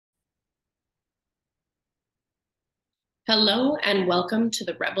Hello and welcome to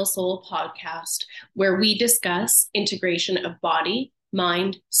the Rebel Soul podcast, where we discuss integration of body,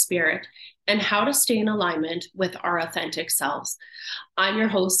 mind, spirit, and how to stay in alignment with our authentic selves. I'm your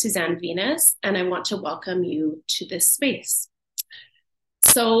host, Suzanne Venus, and I want to welcome you to this space.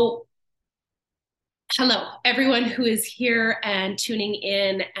 So, hello, everyone who is here and tuning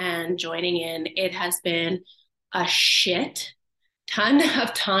in and joining in. It has been a shit ton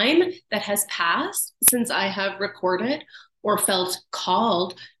of time that has passed since I have recorded or felt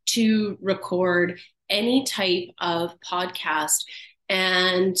called to record any type of podcast.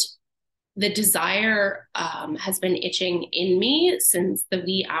 And the desire has been itching in me since the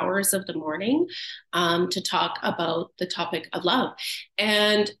wee hours of the morning to talk about the topic of love.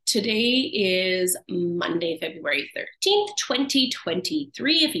 And today is Monday, February 13th,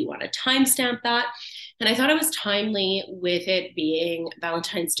 2023, if you want to timestamp that. And I thought it was timely with it being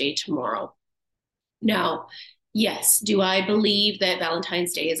Valentine's Day tomorrow. Now, yes, do I believe that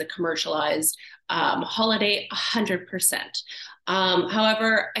Valentine's Day is a commercialized holiday? 100%.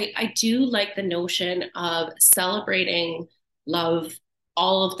 However, I do like the notion of celebrating love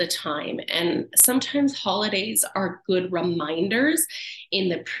all of the time. And sometimes holidays are good reminders in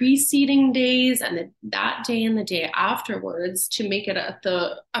the preceding days and that day and the day afterwards to make it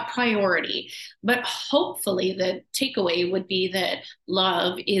a priority. But hopefully, the takeaway would be that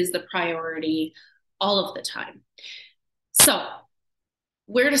love is the priority all of the time. So,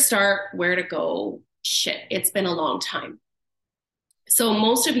 where to start, where to go? Shit, it's been a long time. So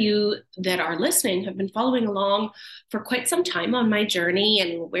most of you that are listening have been following along for quite some time on my journey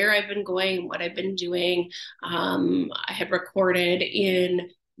and where I've been going, what I've been doing. I had recorded in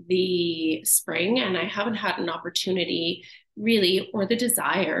the spring and I haven't had an opportunity really or the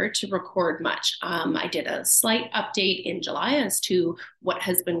desire to record much. I did a slight update in July as to what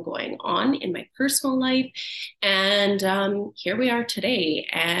has been going on in my personal life. And here we are today,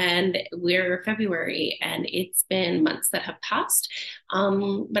 and we're February, and it's been months that have passed.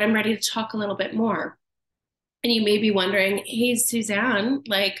 But I'm ready to talk a little bit more. And you may be wondering, hey, Suzanne,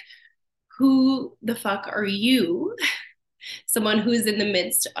 like, who the fuck are you? Someone who's in the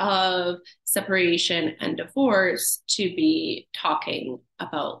midst of separation and divorce to be talking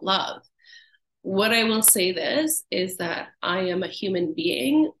about love. What I will say this is that I am a human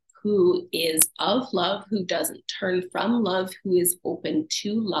being who is of love, who doesn't turn from love, who is open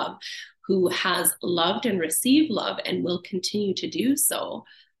to love, who has loved and received love and will continue to do so,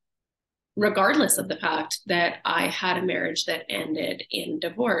 regardless of the fact that I had a marriage that ended in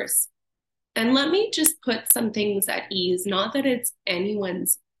divorce. And let me just put some things at ease, not that it's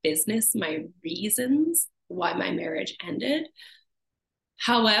anyone's business, my reasons why my marriage ended.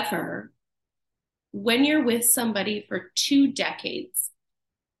 However, when you're with somebody for 2 decades,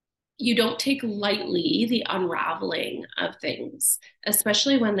 you don't take lightly the unraveling of things,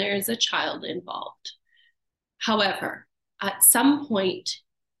 especially when there is a child involved. However, at some point,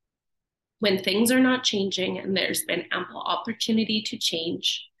 when things are not changing and there's been ample opportunity to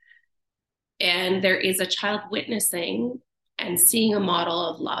change, and there is a child witnessing and seeing a model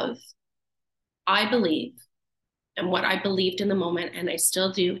of love, I believe, and what I believed in the moment, and I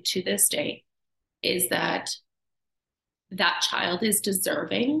still do to this day, is that that child is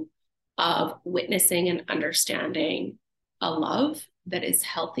deserving of witnessing and understanding a love that is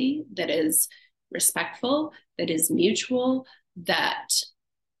healthy, that is respectful, that is mutual, that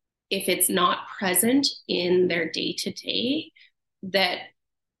if it's not present in their day-to-day, that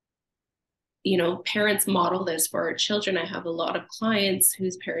parents model this for our children. I have a lot of clients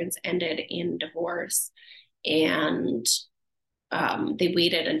whose parents ended in divorce, and they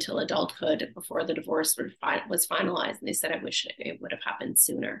waited until adulthood before the divorce was finalized. And they said, I wish it would have happened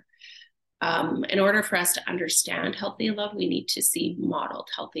sooner. In order for us to understand healthy love, we need to see modeled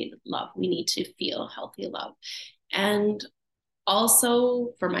healthy love. We need to feel healthy love. And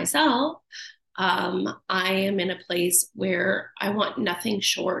also for myself, I am in a place where I want nothing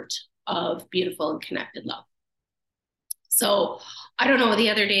short of beautiful and connected love. So I don't know,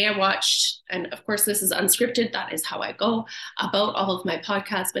 the other day I watched, and of course this is unscripted, that is how I go about all of my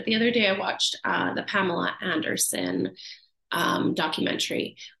podcasts, but the other day I watched the Pamela Anderson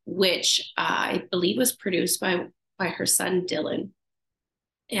documentary, which I believe was produced by her son Dylan.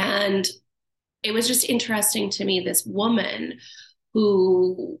 And it was just interesting to me, this woman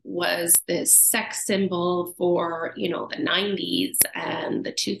who was this sex symbol for, the 90s and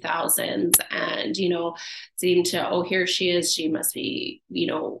the 2000s, and, seemed to, oh, here she is, she must be,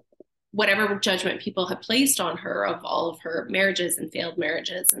 whatever judgment people have placed on her of all of her marriages and failed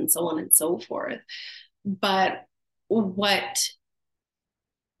marriages and so on and so forth. But what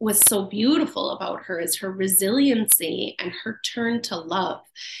was so beautiful about her is her resiliency and her turn to love,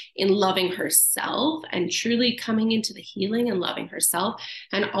 in loving herself and truly coming into the healing and loving herself,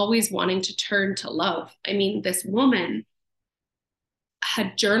 and always wanting to turn to love. I mean, this woman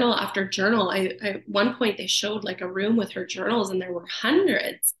had journal after journal. At one point they showed like a room with her journals, and there were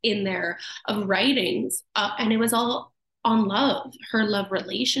hundreds in there of writings, and it was all on love, her love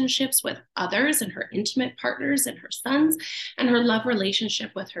relationships with others and her intimate partners and her sons, and her love relationship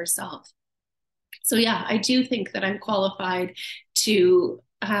with herself. So yeah, I do think that I'm qualified to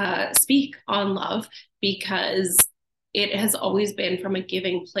speak on love, because it has always been from a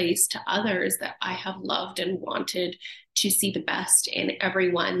giving place to others that I have loved and wanted to see the best in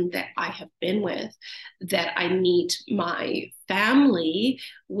everyone that I have been with, that I meet my family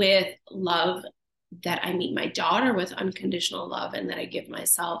with love, that I meet my daughter with unconditional love, and that I give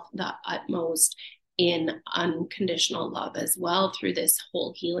myself the utmost in unconditional love as well through this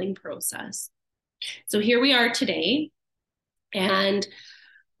whole healing process. So here we are today. And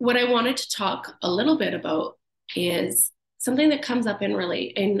what I wanted to talk a little bit about is something that comes up in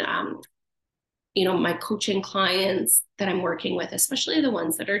my coaching clients that I'm working with, especially the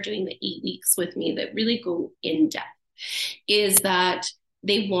ones that are doing the 8 weeks with me that really go in depth, is that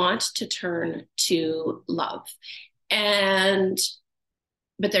they want to turn to love,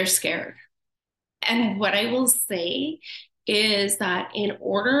 but they're scared. And what I will say is that in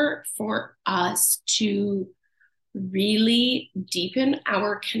order for us to really deepen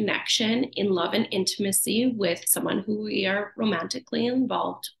our connection in love and intimacy with someone who we are romantically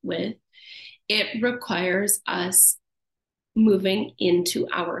involved with, it requires us moving into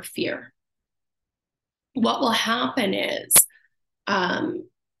our fear. What will happen is,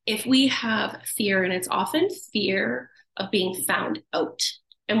 if we have fear, and it's often fear of being found out.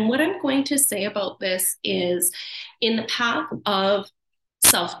 And what I'm going to say about this is, in the path of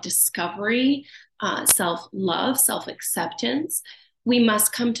self-discovery, self-love, self-acceptance, we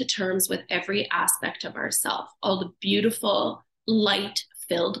must come to terms with every aspect of ourselves, all the beautiful,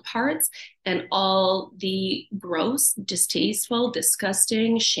 light-filled parts, and all the gross, distasteful,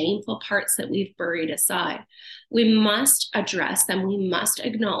 disgusting, shameful parts that we've buried aside. We must address them, we must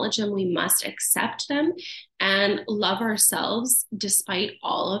acknowledge them, we must accept them, and love ourselves despite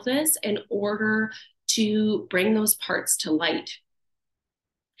all of this in order to bring those parts to light.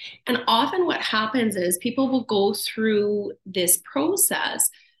 And often what happens is people will go through this process,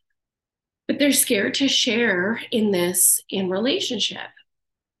 but they're scared to share in relationship.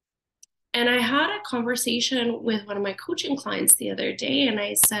 And I had a conversation with one of my coaching clients the other day, and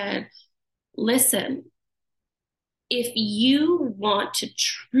I said, listen, if you want to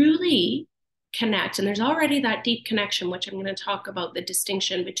truly connect, and there's already that deep connection, which I'm going to talk about the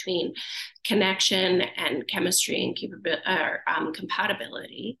distinction between connection and chemistry and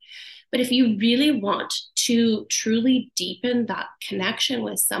compatibility. But if you really want to truly deepen that connection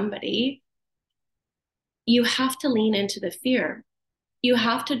with somebody, you have to lean into the fear. You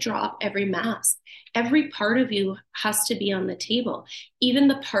have to drop every mask. Every part of you has to be on the table, even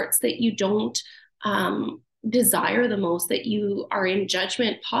the parts that you don't desire the most, that you are in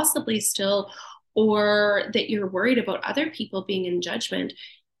judgment, possibly still, or that you're worried about other people being in judgment.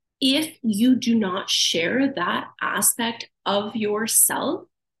 If you do not share that aspect of yourself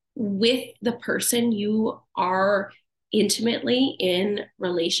with the person you are intimately in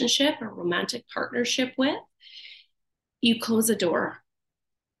relationship or romantic partnership with, you close a door.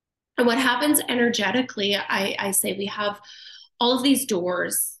 And what happens energetically, I say we have all of these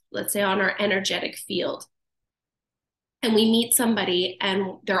doors, let's say on our energetic field, and we meet somebody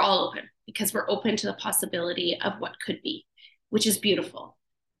and they're all open because we're open to the possibility of what could be, which is beautiful.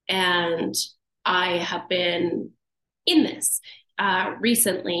 And I have been in this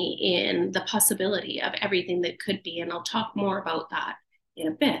recently, in the possibility of everything that could be. And I'll talk more about that in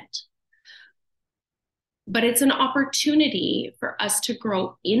a bit. But it's an opportunity for us to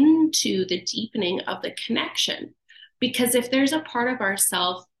grow into the deepening of the connection. Because if there's a part of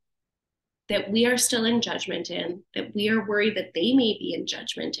ourselves that we are still in judgment in, that we are worried that they may be in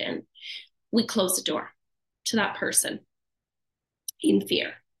judgment in, we close the door to that person in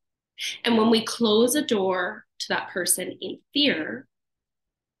fear. And when we close a door to that person in fear,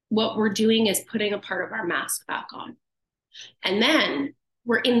 what we're doing is putting a part of our mask back on. And then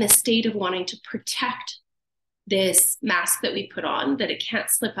we're in the state of wanting to protect this mask that we put on, that it can't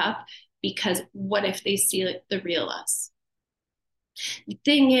slip up, because what if they see the real us? The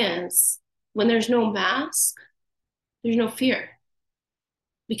thing is, when there's no mask, there's no fear,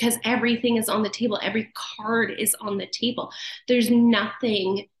 because everything is on the table. Every card is on the table. There's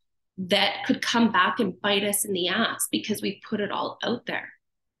nothing that could come back and bite us in the ass because we put it all out there.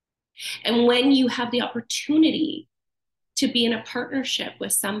 And when you have the opportunity to be in a partnership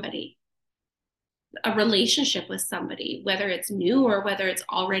with somebody, a relationship with somebody, whether it's new or whether it's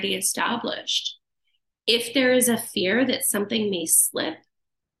already established, if there is a fear that something may slip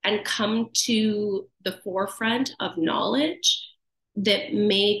and come to the forefront of knowledge that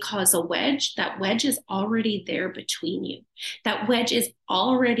may cause a wedge, that wedge is already there between you. That wedge is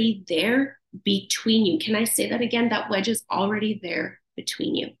already there between you. Can I say that again? That wedge is already there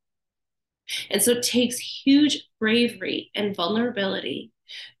between you. And so it takes huge bravery and vulnerability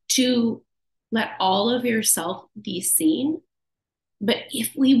to let all of yourself be seen. But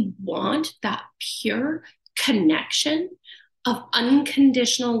if we want that pure connection of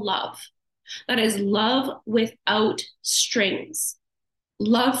unconditional love, that is love without strings,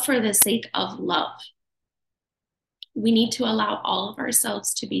 love for the sake of love, we need to allow all of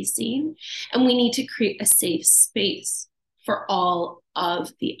ourselves to be seen, and we need to create a safe space for all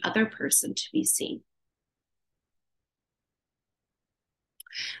of the other person to be seen.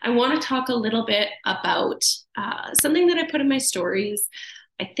 I want to talk a little bit about something that I put in my stories.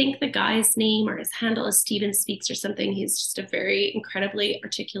 I think the guy's name or his handle is Steven Speaks or something. He's just a very incredibly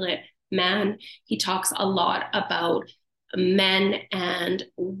articulate man. He talks a lot about men and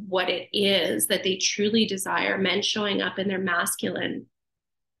what it is that they truly desire, men showing up in their masculine.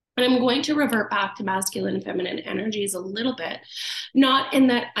 And I'm going to revert back to masculine and feminine energies a little bit, not in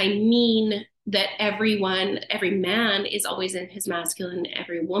that I mean that every man is always in his masculine,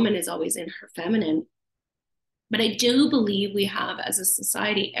 every woman is always in her feminine. But I do believe we have, as a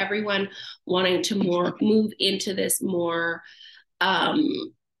society, everyone wanting to move into this more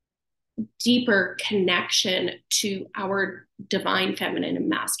deeper connection to our divine feminine and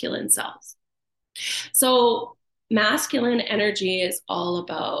masculine selves. So masculine energy is all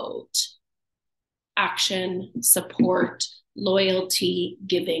about action, support, loyalty,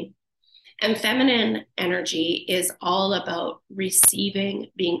 giving. And feminine energy is all about receiving,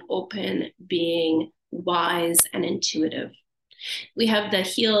 being open, being wise and intuitive. We have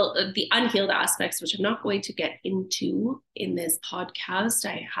the unhealed aspects, which I'm not going to get into in this podcast.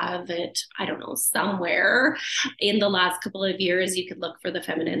 I have it, I don't know, somewhere in the last couple of years. You could look for the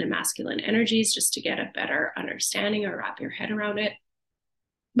feminine and masculine energies just to get a better understanding or wrap your head around it.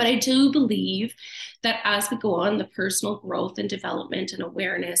 But I do believe that as we go on the personal growth and development and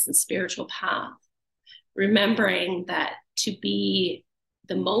awareness and spiritual path, remembering that to be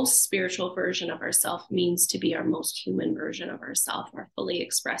the most spiritual version of ourselves means to be our most human version of ourselves, our fully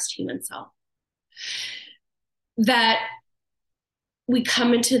expressed human self. That we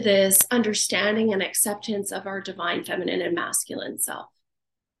come into this understanding and acceptance of our divine feminine and masculine self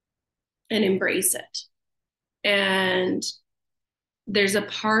and embrace it. And there's a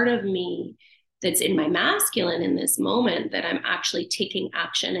part of me that's in my masculine in this moment that I'm actually taking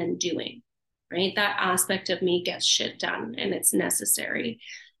action and doing, right? That aspect of me gets shit done and it's necessary.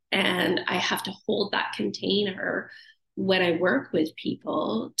 And I have to hold that container when I work with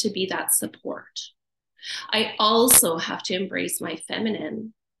people to be that support. I also have to embrace my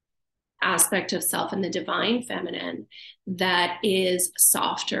feminine aspect of self and the divine feminine that is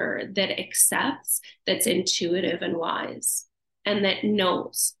softer, that accepts, that's intuitive and wise, and that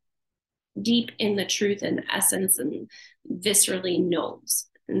knows deep in the truth and essence and viscerally knows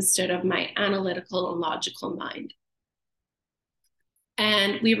instead of my analytical and logical mind.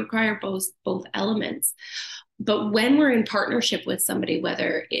 And we require both elements. But when we're in partnership with somebody,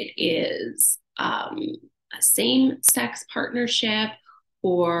 whether it is a same-sex partnership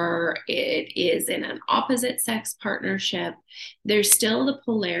or it is in an opposite sex partnership, there's still the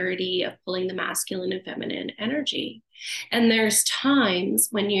polarity of pulling the masculine and feminine energy. And there's times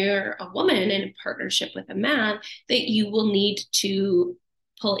when you're a woman in a partnership with a man that you will need to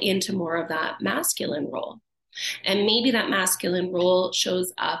pull into more of that masculine role. And maybe that masculine role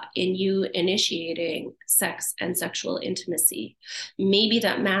shows up in you initiating sex and sexual intimacy. Maybe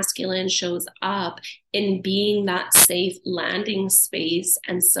that masculine shows up in being that safe landing space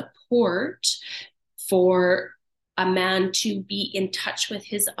and support for a man to be in touch with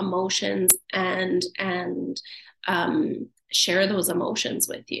his emotions and share those emotions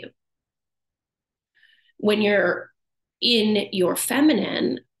with you. When you're in your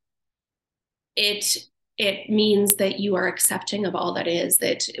feminine, it means that you are accepting of all that is,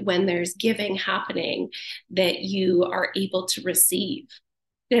 that when there's giving happening, that you are able to receive.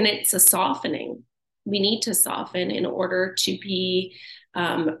 And it's a softening. We need to soften in order to be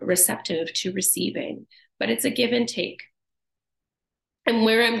receptive to receiving, but it's a give and take. And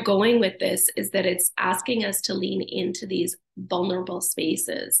where I'm going with this is that it's asking us to lean into these vulnerable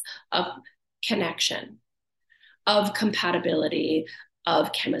spaces of connection, of compatibility,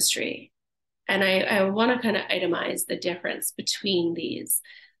 of chemistry. And I want to kind of itemize the difference between these,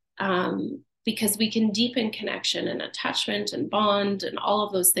 because we can deepen connection and attachment and bond and all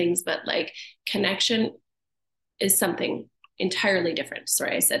of those things, but like connection is something entirely different.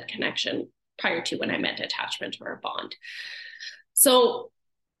 Sorry, I said connection prior to when I meant attachment or a bond. So,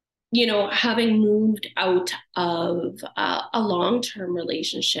 you know, having moved out of a long-term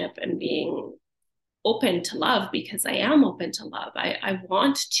relationship and being open to love, because I am open to love. I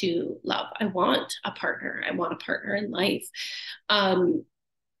want to love. I want a partner. I want a partner in life.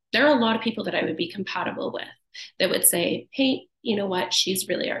 There are a lot of people that I would be compatible with that would say, hey, you know what? She's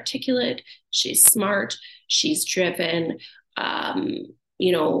really articulate. She's smart. She's driven.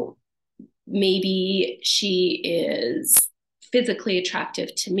 You know, maybe she is physically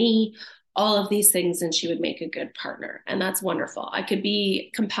attractive to me, all of these things, and she would make a good partner. And that's wonderful. I could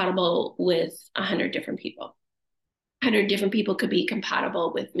be compatible with 100 different people. 100 different people could be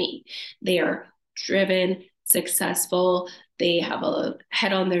compatible with me. They are driven, successful. They have a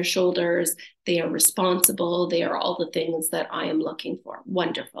head on their shoulders. They are responsible. They are all the things that I am looking for.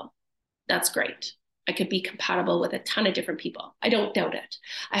 Wonderful. That's great. I could be compatible with a ton of different people. I don't doubt it.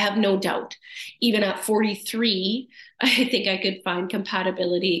 I have no doubt. Even at 43, I think I could find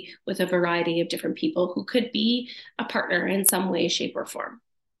compatibility with a variety of different people who could be a partner in some way, shape, or form.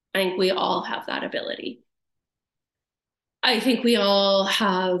 I think we all have that ability. I think we all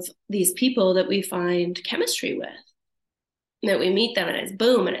have these people that we find chemistry with, that we meet them and it's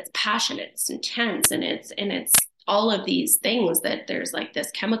boom and it's passionate, it's intense, and it's all of these things, that there's like this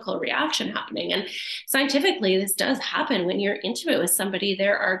chemical reaction happening. And scientifically, this does happen when you're intimate with somebody.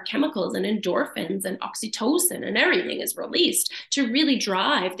 There are chemicals and endorphins and oxytocin and everything is released to really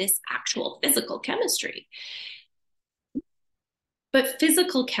drive this actual physical chemistry. But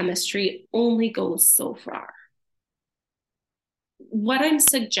physical chemistry only goes so far. What I'm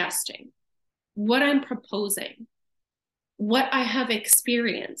suggesting, what I'm proposing, what I have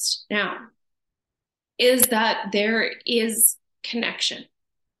experienced now is that there is connection,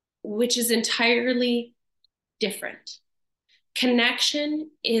 which is entirely different.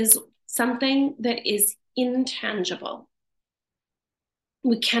 Connection is something that is intangible.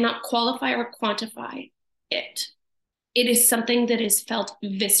 We cannot qualify or quantify it. It is something that is felt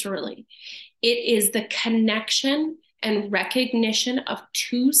viscerally. It is the connection and recognition of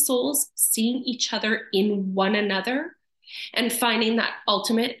two souls seeing each other in one another and finding that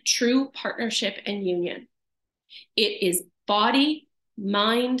ultimate true partnership and union. It is body,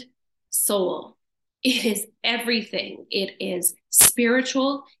 mind, soul. It is everything. It is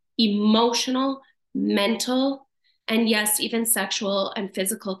spiritual, emotional, mental, and yes, even sexual and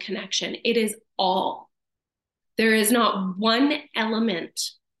physical connection. It is all. There is not one element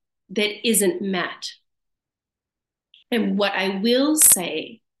that isn't met. And what I will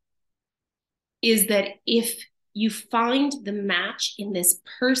say is that if you find the match in this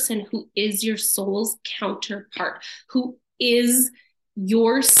person who is your soul's counterpart, who is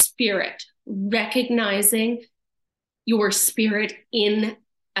your spirit, recognizing your spirit in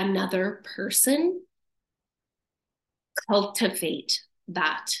another person, cultivate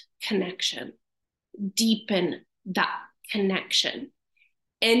that connection, deepen that connection.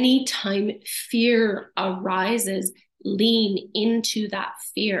 Anytime fear arises, lean into that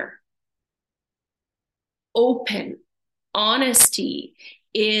fear. Open honesty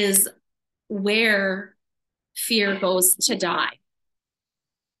is where fear goes to die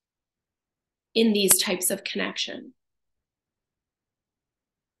in these types of connection.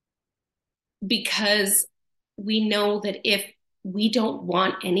 Because we know that if we don't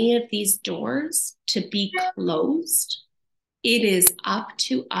want any of these doors to be closed, it is up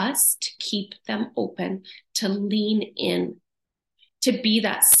to us to keep them open, to lean in, to be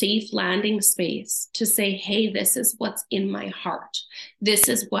that safe landing space, to say, hey, this is what's in my heart. This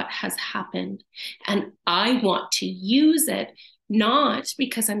is what has happened. And I want to use it, not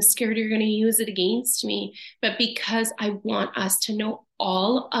because I'm scared you're going to use it against me, but because I want us to know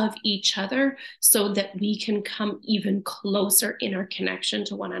all of each other so that we can come even closer in our connection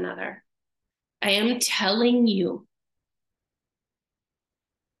to one another. I am telling you,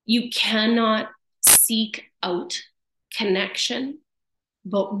 you cannot seek out connection,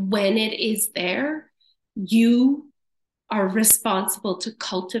 but when it is there, you are responsible to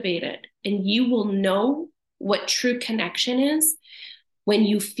cultivate it. And you will know what true connection is when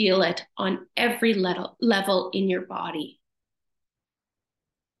you feel it on every level in your body.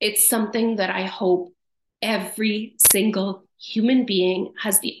 It's something that I hope every single human being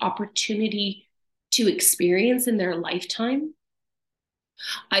has the opportunity to experience in their lifetime.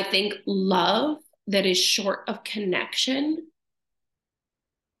 I think love that is short of connection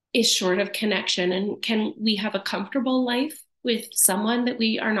is short of connection. And can we have a comfortable life with someone that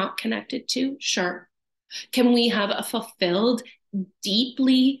we are not connected to? Sure. Can we have a fulfilled,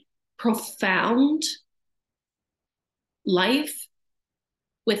 deeply profound life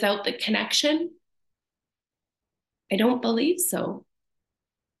without the connection? I don't believe so.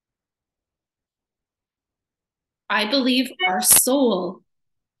 I believe our soul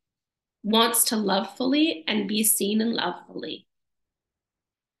wants to love fully and be seen and loved fully.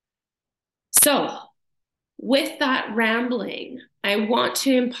 So, with that rambling, I want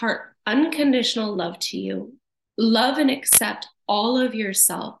to impart unconditional love to you. Love and accept all of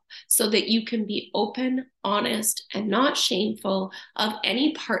yourself so that you can be open, honest, and not shameful of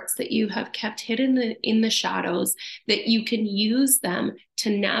any parts that you have kept hidden in the shadows, that you can use them to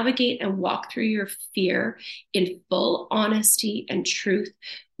navigate and walk through your fear in full honesty and truth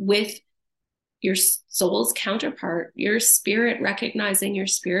with your soul's counterpart, your spirit, recognizing your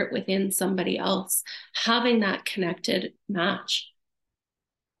spirit within somebody else, having that connected match.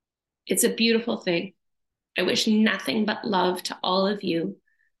 It's a beautiful thing. I wish nothing but love to all of you.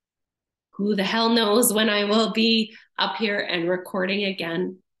 Who the hell knows when I will be up here and recording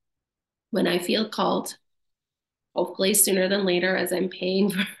again when I feel called. Hopefully sooner than later, as I'm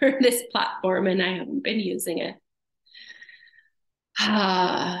paying for this platform and I haven't been using it.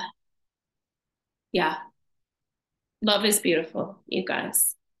 Yeah. Love is beautiful, you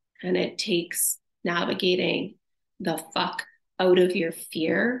guys. And it takes navigating the fuck out of your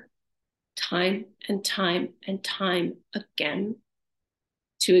fear time and time and time again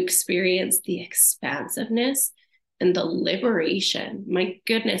to experience the expansiveness and the liberation. My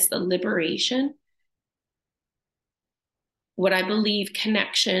goodness, the liberation. What I believe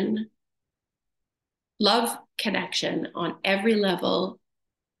connection, love connection on every level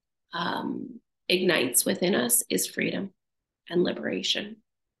ignites within us is freedom and liberation.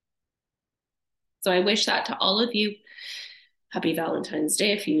 So I wish that to all of you. Happy Valentine's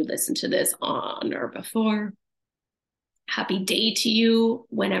Day if you listen to this on or before. Happy day to you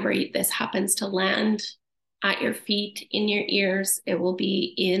whenever this happens to land at your feet, in your ears. It will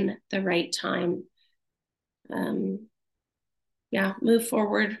be in the right time. Move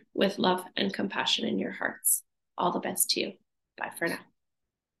forward with love and compassion in your hearts. All the best to you. Bye for now.